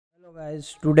Hello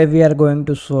guys, today we are going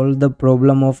to solve the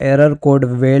problem of error code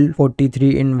VAL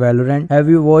 43 in Valorant. Have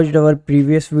you watched our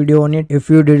previous video on it? If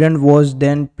you didn't watch,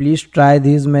 then please try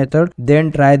this method,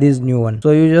 then try this new one.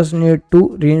 So you just need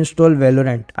to reinstall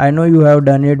Valorant. I know you have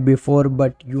done it before,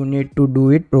 but you need to do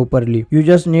it properly. You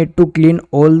just need to clean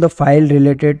all the file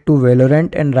related to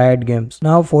Valorant and Riot Games.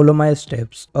 Now follow my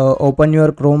steps. Open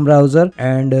your Chrome browser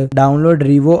and download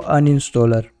Revo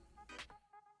uninstaller.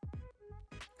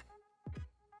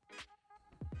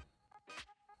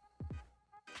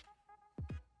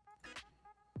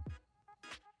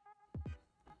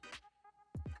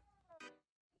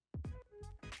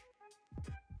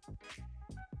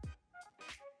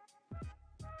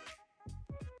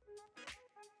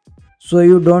 So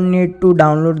you don't need to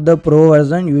download the pro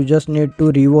version, you just need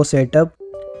to Revo setup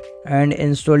and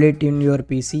install it in your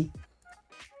PC.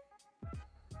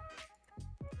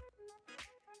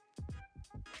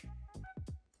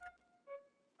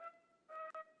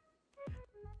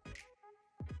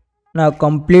 Now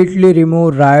completely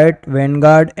remove Riot,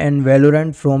 Vanguard and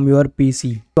Valorant from your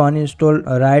PC. Uninstall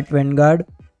Riot Vanguard.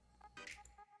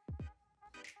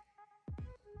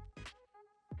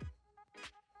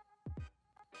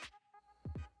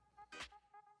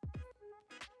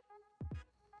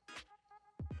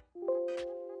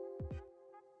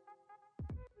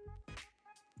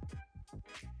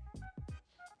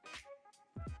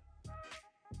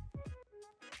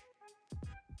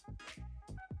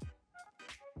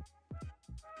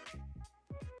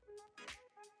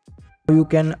 You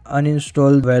can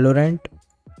uninstall Valorant.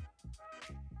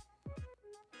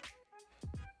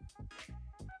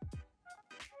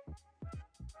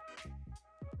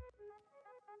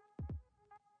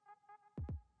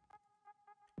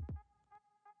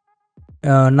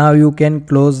 Now you can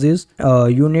close this.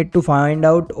 You need to find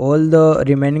out all the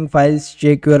remaining files.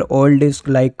 Check your old disk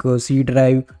like C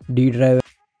drive, D drive.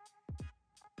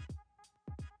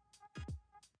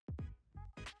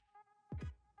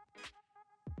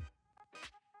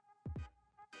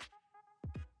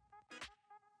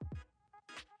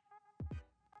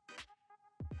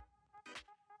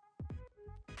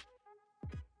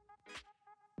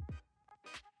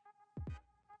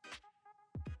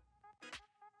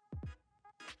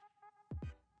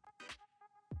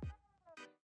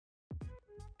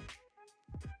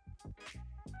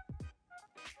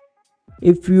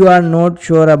 If you are not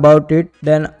sure about it,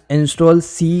 then install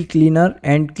C cleaner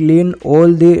and clean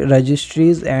all the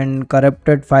registries and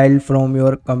corrupted file from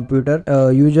your computer.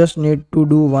 You just need to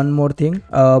do one more thing.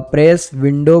 Press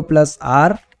Window plus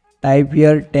R, type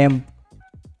here temp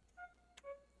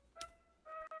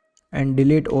and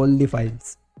delete all the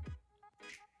files.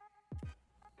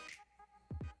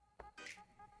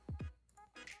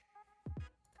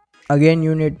 Again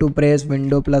you need to press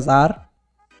Window plus R.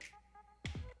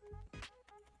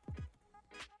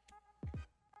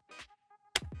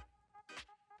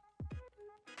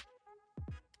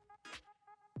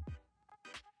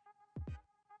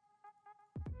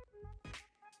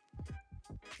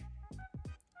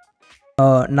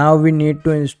 Now we need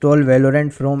to install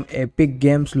Valorant from Epic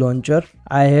Games launcher.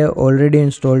 I have already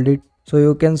installed it. So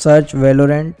you can search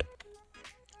Valorant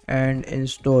and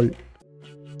install.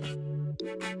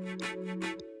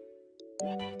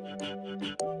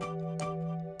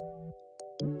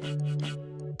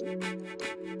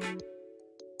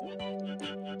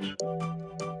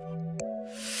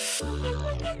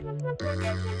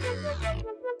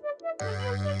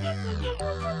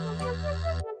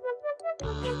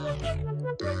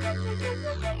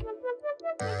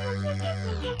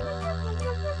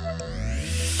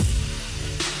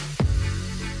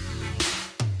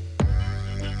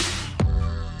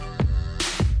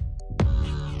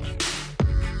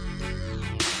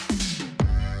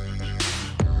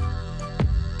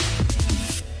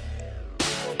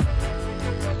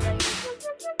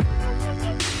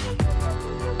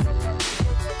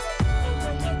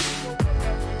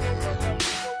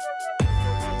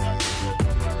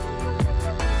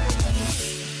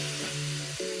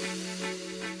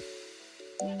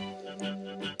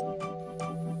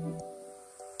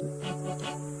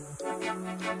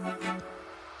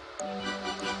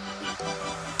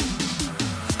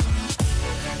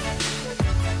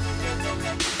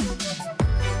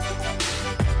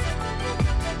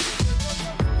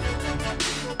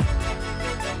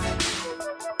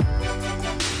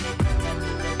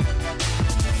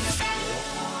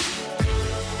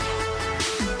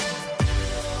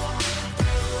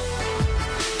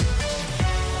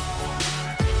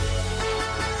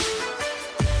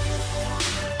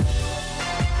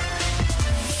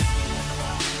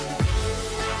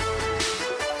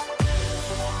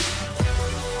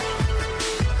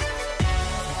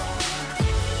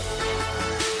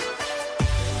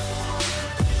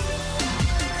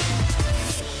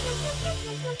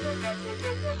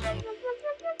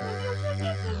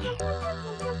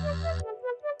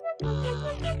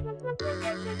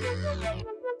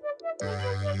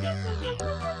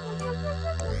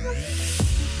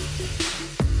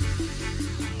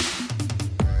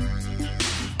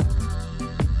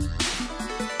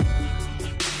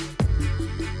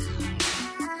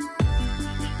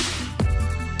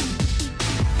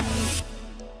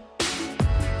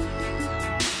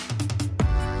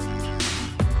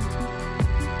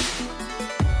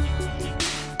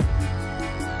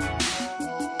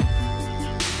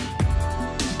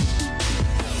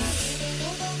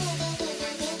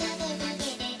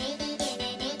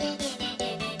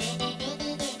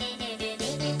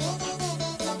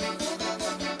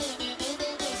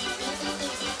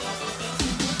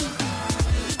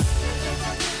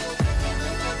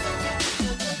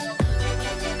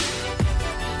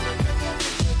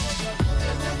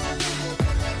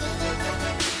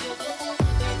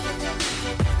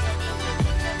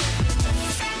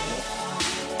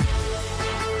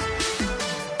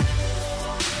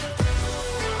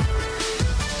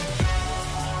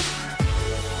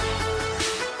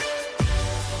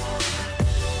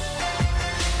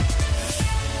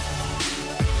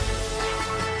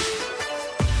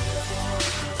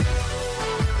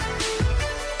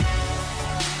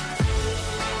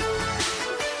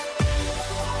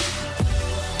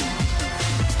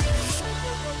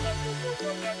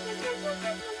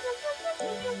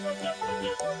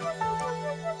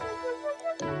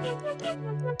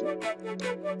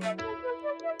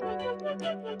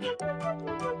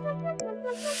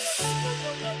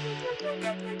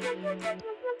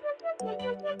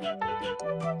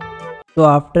 So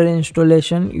after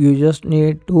installation, you just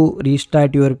need to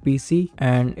restart your PC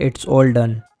and it's all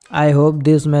done. I hope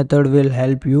this method will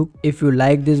help you. If you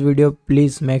like this video,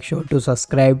 please make sure to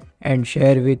subscribe and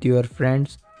share with your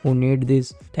friends who need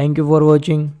this. Thank you for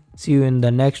watching. See you in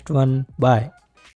the next one. Bye.